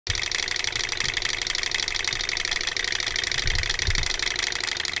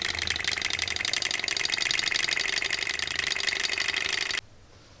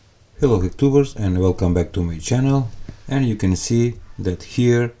Hello Hacktubers and welcome back to my channel, and you can see that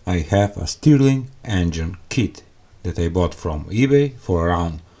here I have a Stirling engine kit that I bought from eBay for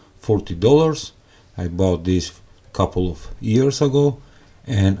around $40. I bought this a couple of years ago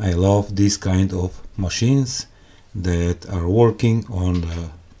and I love this kind of machines that are working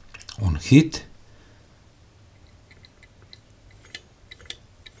on heat,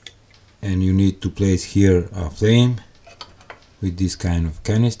 and you need to place here a flame with this kind of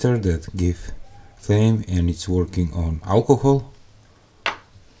canister that give flame, and it's working on alcohol.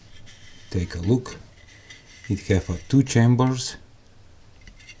 Take a look. It have two chambers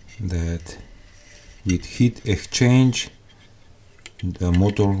that with heat exchange the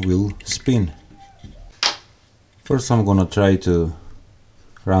motor will spin. First I'm gonna try to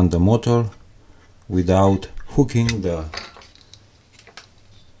run the motor without hooking the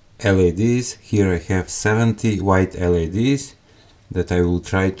LEDs. Here I have 70 white LEDs that I will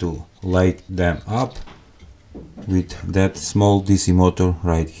try to light them up with that small DC motor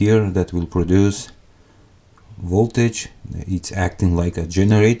right here that will produce voltage. It's acting like a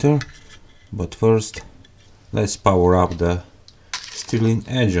generator. But first let's power up the Stirling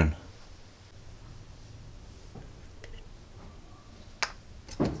engine.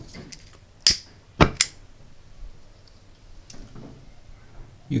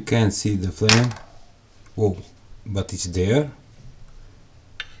 You can't see the flame, but it's there.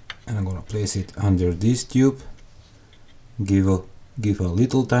 And I'm gonna place it under this tube, give a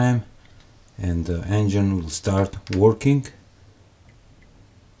little time, and the engine will start working.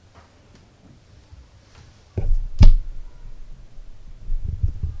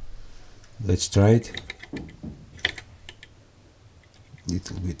 Let's try it.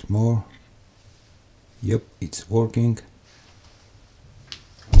 Little bit more. Yep, it's working.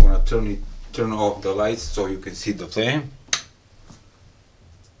 I'm gonna turn off the lights so you can see the flame.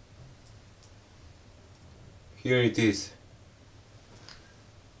 Here it is.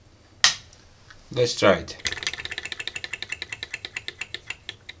 Let's try it.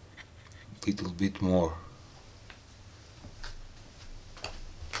 Little bit more.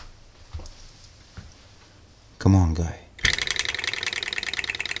 Come on, guy.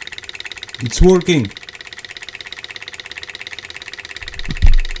 It's working.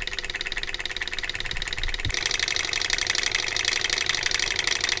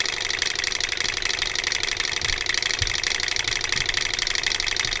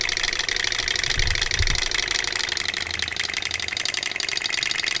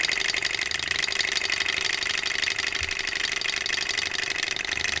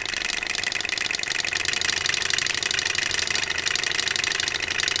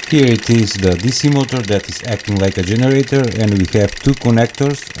 Here it is, the DC motor that is acting like a generator, and we have two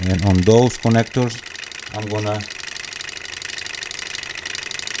connectors, and on those connectors I'm gonna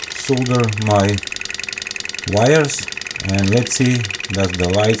solder my wires, and let's see that the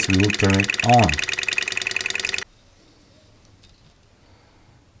lights will turn on.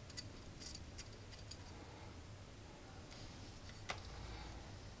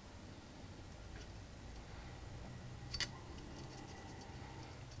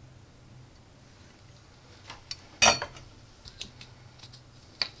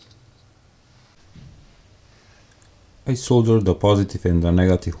 I soldered the positive and the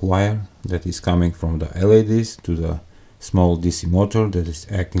negative wire that is coming from the LEDs to the small DC motor that is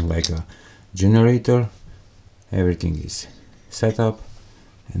acting like a generator. Everything is set up,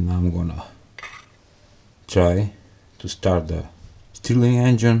 and I'm gonna try to start the Stirling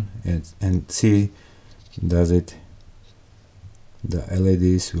engine and see does it, the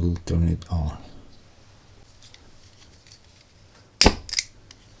LEDs will turn it on.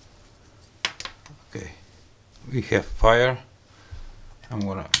 Okay. We have fire. I'm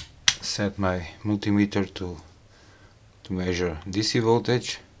gonna set my multimeter to measure DC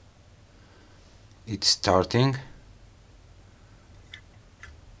voltage. It's starting.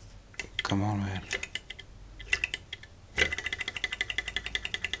 Come on, man.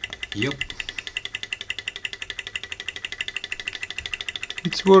 Yep.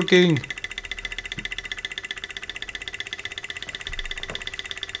 It's working.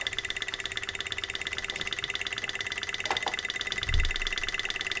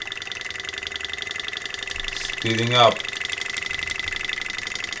 Speeding up.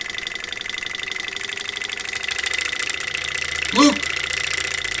 Look!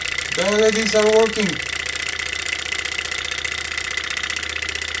 The LEDs are working.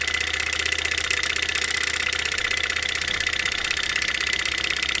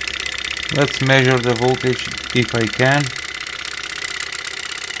 Let's measure the voltage if I can.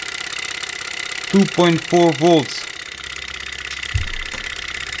 2.4 volts.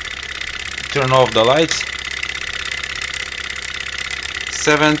 turn off the lights.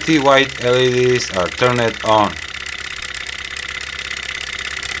 70 white LEDs are turned on.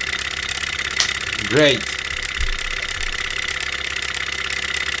 Great!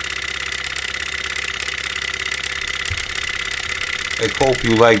 I hope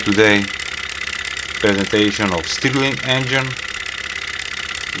you liked today's presentation of Stirling engine.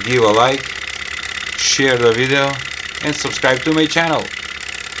 Give a like, share the video and subscribe to my channel.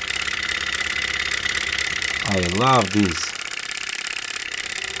 I love this.